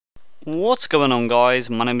What's going on, guys?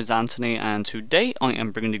 My name is Anthony, and today I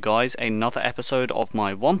am bringing you guys another episode of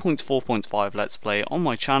my 1.4.5 Let's Play on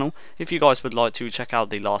my channel. If you guys would like to check out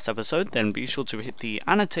the last episode, then be sure to hit the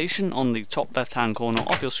annotation on the top left hand corner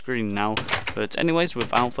of your screen now. But anyways,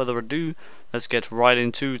 without further ado, let's get right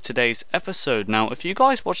into today's episode. Now, if you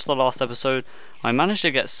guys watched the last episode, I managed to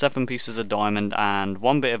get 7 pieces of diamond and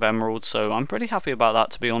 1 bit of emerald, so I'm pretty happy about that,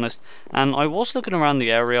 to be honest. And I was looking around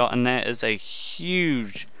the area, and there is a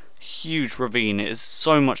huge ravine. It is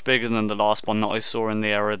so much bigger than the last one that I saw in the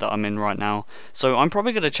area that I'm in right now, so I'm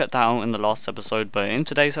probably going to check that out in the last episode. But in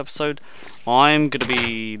today's episode I'm going to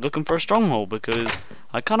be looking for a stronghold, because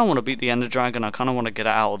I kind of want to beat the ender dragon. I kind of want to get it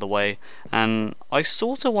out of the way, and I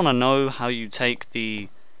sort of want to know how you take the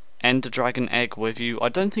ender dragon egg with you. I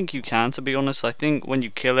don't think you can, to be honest. I think when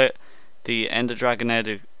you kill it, the ender dragon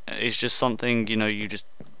egg is just something, you know, you just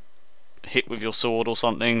hit with your sword or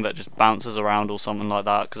something that just bounces around or something like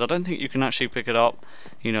that, because I don't think you can actually pick it up,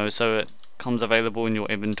 you know, so it comes available in your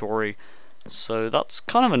inventory. So that's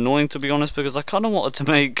kind of annoying, to be honest, because I kind of wanted to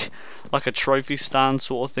make like a trophy stand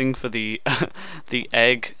sort of thing for the the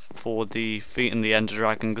egg for the feet and the ender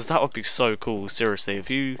dragon, because that would be so cool. Seriously,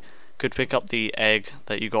 if you could pick up the egg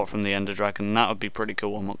that you got from the ender dragon, that would be pretty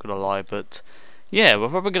cool, I'm not gonna lie. But yeah, we're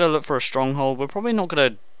probably gonna look for a stronghold. We're probably not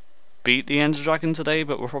gonna beat the ender dragon today,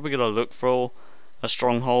 but we're probably going to look for a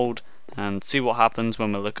stronghold and see what happens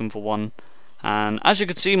when we're looking for one. And as you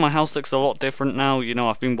can see, my house looks a lot different now. You know,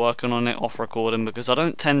 I've been working on it off recording, because I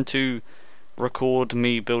don't tend to record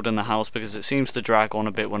me building the house, because it seems to drag on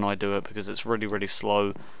a bit when I do it, because it's really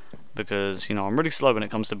slow. Because, you know, I'm really slow when it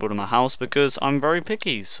comes to building my house, because I'm very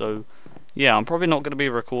picky. So yeah, I'm probably not going to be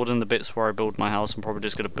recording the bits where I build my house. I'm probably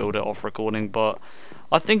just going to build it off recording, but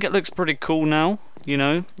I think it looks pretty cool now. You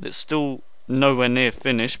know, it's still nowhere near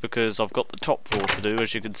finished, because I've got the top floor to do.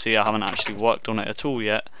 As you can see, I haven't actually worked on it at all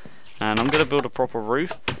yet, and I'm going to build a proper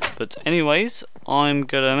roof. But anyways, I'm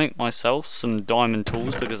going to make myself some diamond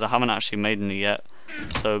tools, because I haven't actually made any yet.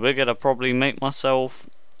 So we're going to probably make myself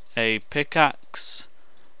a pickaxe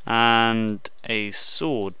and a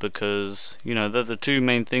sword, because, you know, they're the two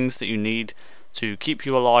main things that you need to keep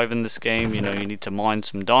you alive in this game. You know, you need to mine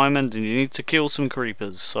some diamond and you need to kill some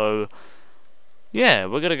creepers. So yeah,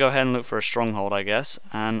 we're gonna go ahead and look for a stronghold, I guess.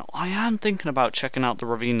 And I am thinking about checking out the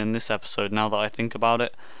ravine in this episode, now that I think about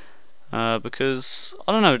it, because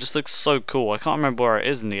I don't know, it just looks so cool. I can't remember where it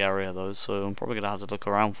is in the area though, so I'm probably gonna have to look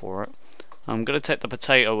around for it. I'm gonna take the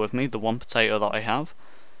potato with me, the one potato that I have.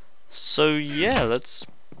 So yeah, let's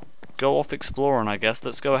go off exploring, I guess.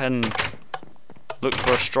 Let's go ahead and look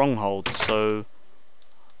for a stronghold. So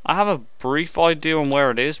I have a brief idea on where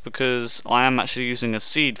it is, because I am actually using a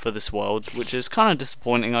seed for this world, which is kind of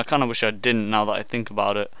disappointing. I kind of wish I didn't, now that I think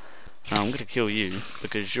about it. I'm going to kill you,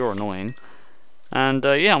 because you're annoying. And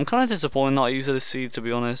yeah, I'm kind of disappointed that I used this seed, to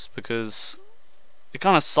be honest, because it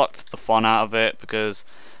kind of sucked the fun out of it, because...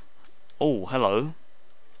 oh, hello.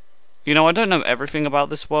 You know, I don't know everything about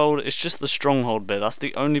this world. It's just the stronghold bit. That's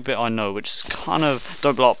the only bit I know, which is kind of...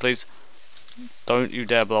 don't blow up, please. Don't you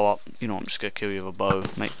dare blow up. You know, I'm just going to kill you with a bow.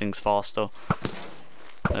 Make things faster.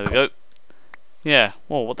 There we go. Yeah.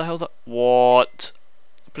 Whoa, what the hell? What?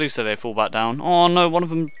 Please say they fall back down. Oh no, one of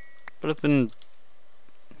them flipping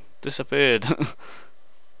disappeared.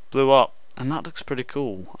 Blew up. And that looks pretty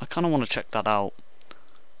cool. I kind of want to check that out.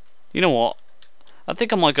 You know what? I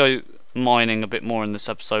think I might go mining a bit more in this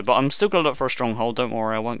episode, but I'm still going to look for a stronghold. Don't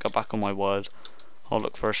worry, I won't go back on my word. I'll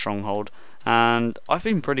look for a stronghold. And I've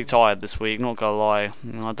been pretty tired this week, not gonna lie.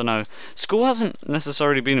 I don't know. School hasn't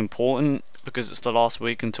necessarily been important, because it's the last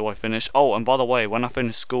week until I finish. Oh, and by the way, when I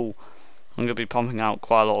finish school, I'm gonna be pumping out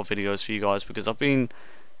quite a lot of videos for you guys, because I've been,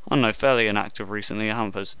 I don't know, fairly inactive recently. I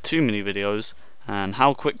haven't posted too many videos. And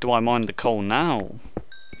how quick do I mine the coal now?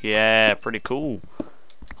 Yeah, pretty cool.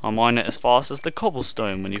 I mine it as fast as the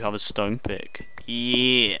cobblestone when you have a stone pick.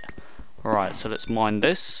 Yeah. Alright, so let's mine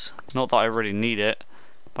this. Not that I really need it,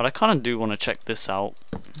 but I kind of do want to check this out.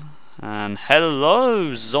 And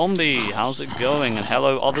hello, zombie! How's it going? And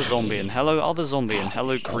hello, other zombie. And hello, other zombie. And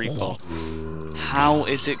hello, creeper. How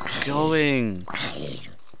is it going?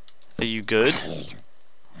 Are you good?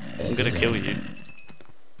 I'm gonna kill you.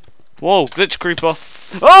 Whoa, glitch creeper!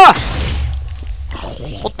 Ah!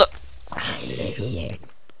 What the?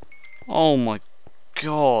 Oh my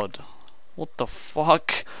god. What the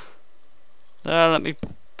fuck? Let me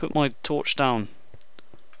put my torch down.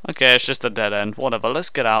 Okay, it's just a dead end. Whatever,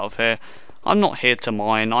 let's get out of here. I'm not here to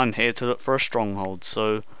mine, I'm here to look for a stronghold.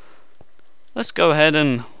 So let's go ahead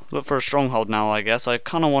and look for a stronghold now, I guess. I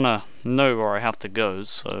kind of want to know where I have to go,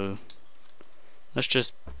 so let's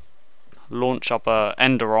just launch up a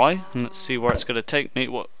ender eye, and let's see where it's going to take me.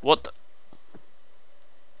 What the?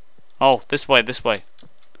 Oh, this way, this way.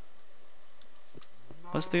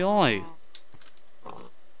 Where's the eye?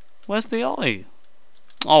 Where's the eye?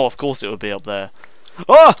 Oh, of course it would be up there.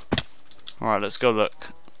 Ah! Alright, let's go look.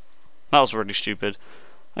 That was really stupid.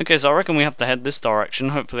 Okay, so I reckon we have to head this direction.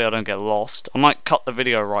 Hopefully I don't get lost. I might cut the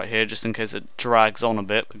video right here just in case it drags on a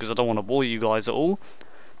bit, because I don't want to bore you guys at all.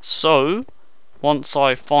 So, once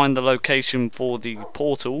I find the location for the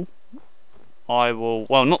portal, I will,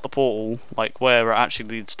 well, not the portal, like where it actually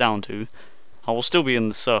leads down to. I will still be in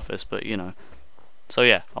the surface, but you know. So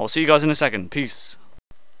yeah, I'll see you guys in a second. Peace.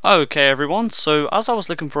 Okay everyone, so as I was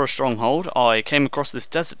looking for a stronghold, I came across this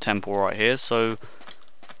desert temple right here, so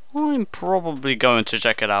I'm probably going to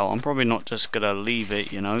check it out. I'm probably not just gonna leave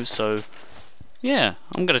it, you know, so yeah,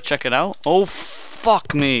 I'm gonna check it out. Oh,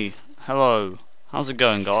 fuck me. Hello. How's it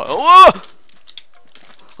going, guys? Oh!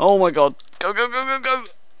 Oh my god. Go, go, go, go, go.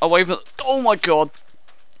 Away from... Oh my god.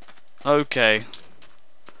 Okay.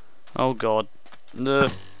 Oh god.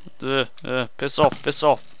 Piss off, piss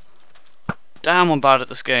off. Damn, I'm bad at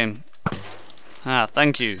this game. Ah,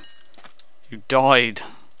 thank you. You died.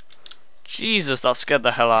 Jesus, that scared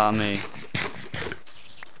the hell out of me.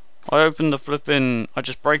 I opened the flipping... I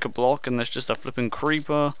just break a block and there's just a flipping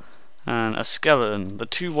creeper and a skeleton. The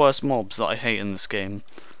two worst mobs that I hate in this game.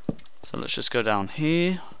 So let's just go down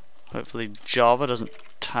here. Hopefully Java doesn't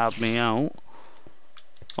tab me out.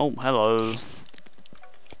 Oh, hello.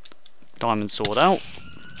 Diamond sword out.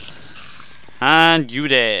 And you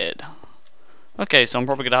dead. Okay, so I'm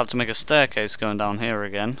probably going to have to make a staircase going down here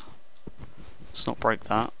again. Let's not break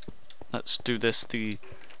that. Let's do this the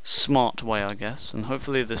smart way, I guess. And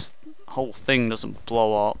hopefully this whole thing doesn't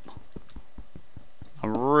blow up. I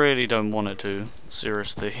really don't want it to.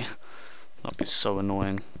 Seriously. That'd be so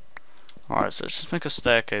annoying. Alright, so let's just make a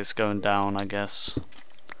staircase going down, I guess.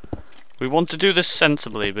 We want to do this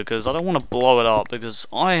sensibly because I don't want to blow it up, because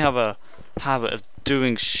I have a habit of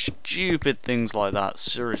doing stupid things like that.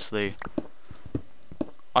 Seriously.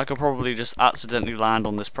 I could probably just accidentally land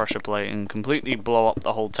on this pressure plate and completely blow up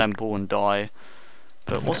the whole temple and die.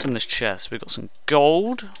 But what's in this chest? We've got some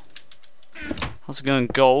gold. How's it going,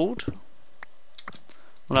 gold?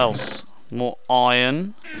 What else? More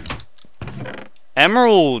iron.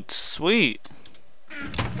 Emeralds! Sweet!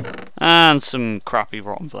 And some crappy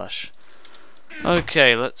rotten flesh.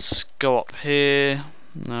 Okay, let's go up here.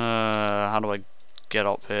 How do I get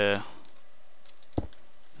up here?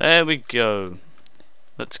 There we go.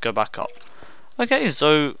 Let's go back up. Okay,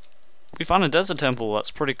 so we found a desert temple.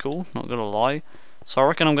 That's pretty cool, not gonna lie. So I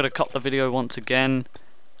reckon I'm gonna cut the video once again,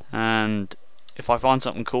 and if I find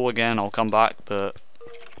something cool again I'll come back, but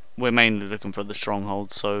we're mainly looking for the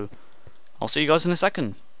stronghold, so I'll see you guys in a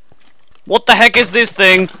second. What the heck is this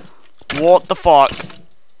thing? What the fuck?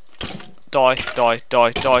 Die, die,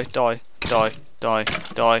 die, die, die, die, die,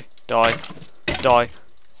 die, die, die.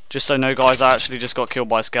 Just so no guys, I actually just got killed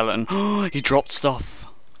by a skeleton. He dropped stuff.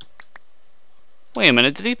 Wait a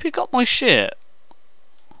minute, did he pick up my shit?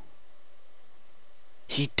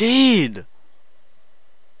 He did!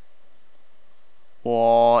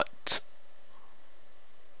 What?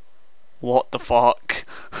 What the fuck?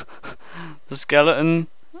 The skeleton,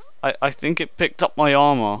 I think it picked up my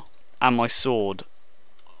armor and my sword.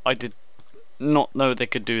 I did not know they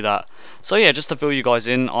could do that. So yeah, just to fill you guys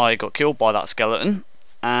in, I got killed by that skeleton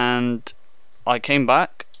and I came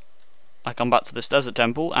back. I come back to this desert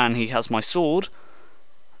temple and he has my sword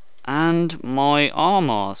and my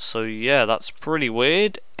armor. So yeah, that's pretty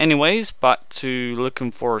weird. Anyways, back to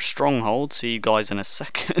looking for a stronghold. See you guys in a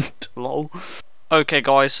second. Lol. Okay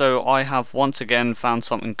guys, so I have once again found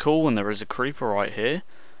something cool, and there is a creeper right here.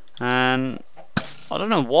 And I don't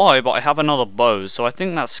know why, but I have another bow. So I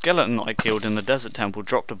think that skeleton that I killed in the desert temple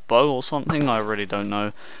dropped a bow or something. I really don't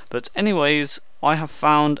know. But anyways, I have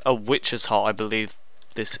found a witch's hut, I believe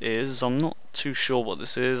this is. I'm not too sure what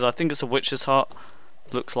this is. I think it's a witch's hut.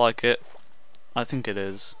 Looks like it. I think it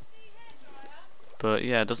is. But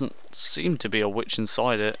yeah, it doesn't seem to be a witch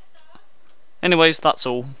inside it. Anyways, that's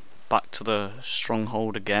all. Back to the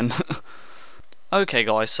stronghold again. Okay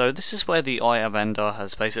guys, so this is where the Eye of Ender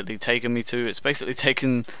has basically taken me to. It's basically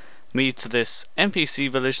taken me to this NPC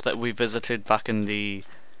village that we visited back in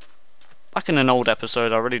an old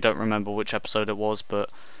episode. I really don't remember which episode it was, but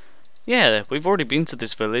yeah, we've already been to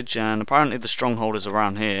this village, and apparently the stronghold is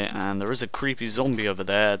around here, and there is a creepy zombie over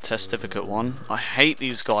there, a testificate one. I hate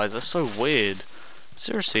these guys, they're so weird.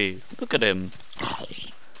 Seriously, look at him.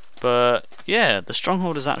 But yeah, the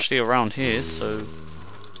stronghold is actually around here, so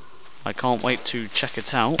I can't wait to check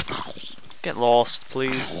it out. Get lost,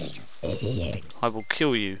 please. I will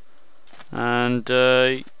kill you. And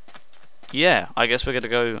yeah, I guess we're gonna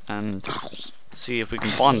go and see if we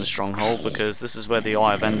can find the stronghold, because this is where the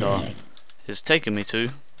Eye of Ender is taking me to.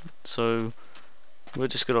 So we're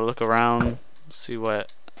just gonna look around, see where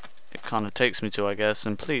it kind of takes me to, I guess.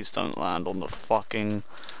 And please don't land on the fucking...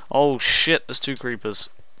 Oh shit, there's 2 creepers.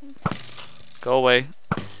 Go away.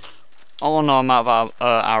 Oh no, I'm out of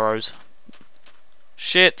arrows.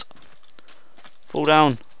 Shit. Fall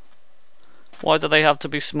down. Why do they have to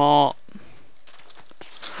be smart?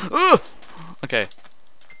 Ugh! Okay.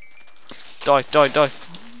 Die, die, die.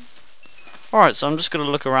 Alright, so I'm just going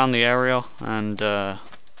to look around the area and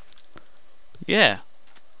yeah.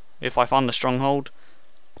 If I find the stronghold,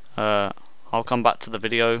 I'll come back to the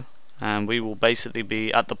video and we will basically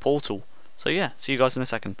be at the portal. So yeah, see you guys in a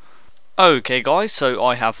second. Okay guys, so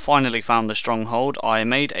I have finally found the stronghold. I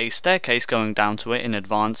made a staircase going down to it in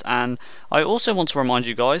advance, and I also want to remind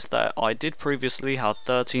you guys that I did previously have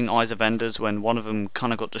 13 Eyes of Enders when one of them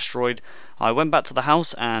kind of got destroyed. I went back to the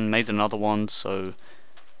house and made another one, so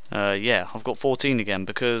yeah, I've got 14 again,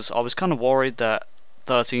 because I was kind of worried that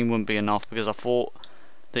 13 wouldn't be enough, because I thought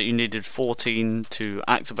that you needed 14 to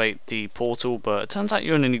activate the portal, but it turns out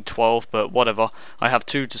you only need 12, but whatever. I have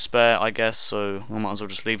 2 to spare, I guess, so I might as well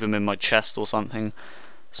just leave them in my chest or something.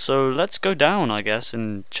 So let's go down, I guess,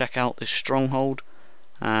 and check out this stronghold.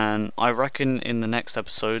 And I reckon in the next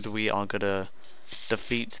episode we are gonna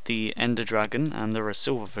defeat the Ender Dragon, and there are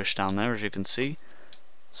silverfish down there, as you can see.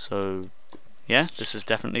 So yeah, this is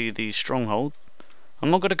definitely the stronghold. I'm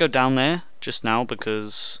not gonna go down there just now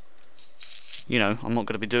because, you know, I'm not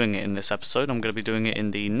going to be doing it in this episode. I'm going to be doing it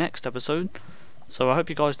in the next episode. So I hope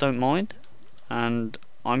you guys don't mind. And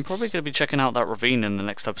I'm probably going to be checking out that ravine in the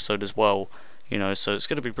next episode as well. You know, so it's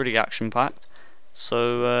going to be pretty action-packed.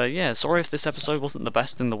 So yeah, sorry if this episode wasn't the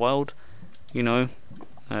best in the world. You know,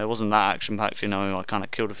 it wasn't that action-packed, you know. I kind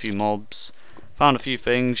of killed a few mobs. Found a few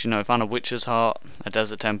things, you know, found a witch's heart, a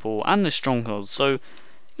desert temple, and this stronghold. So,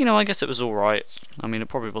 you know, I guess it was alright. I mean, it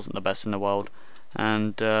probably wasn't the best in the world.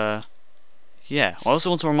 And, yeah, I also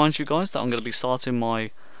want to remind you guys that I'm going to be starting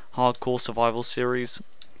my hardcore survival series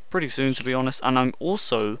pretty soon, to be honest, and I'm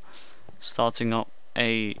also starting up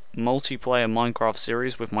a multiplayer Minecraft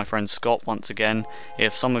series with my friend Scott once again.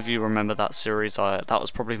 If some of you remember that series, that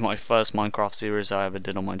was probably my first Minecraft series I ever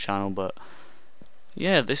did on my channel. But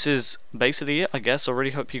yeah, this is basically it, I guess. I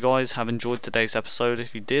really hope you guys have enjoyed today's episode.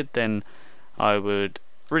 If you did, then I would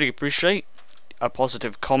really appreciate a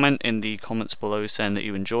positive comment in the comments below saying that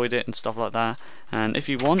you enjoyed it and stuff like that. And if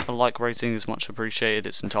you want, a like rating is much appreciated.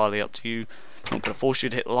 It's entirely up to you. I'm not going to force you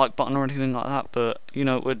to hit the like button or anything like that, but you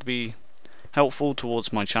know, it would be helpful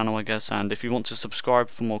towards my channel, I guess. And if you want to subscribe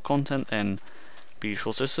for more content, then be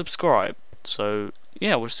sure to subscribe. So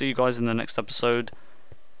yeah, we'll see you guys in the next episode.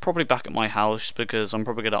 Probably back at my house, because I'm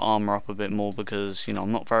probably going to armor up a bit more, because, you know,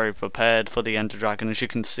 I'm not very prepared for the Ender Dragon, as you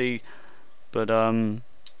can see. But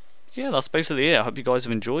yeah, that's basically it. I hope you guys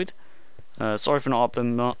have enjoyed. Sorry for not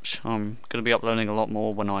uploading much. I'm going to be uploading a lot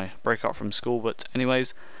more when I break up from school. But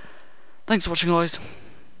anyways, thanks for watching, guys.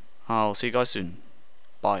 I'll see you guys soon.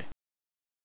 Bye.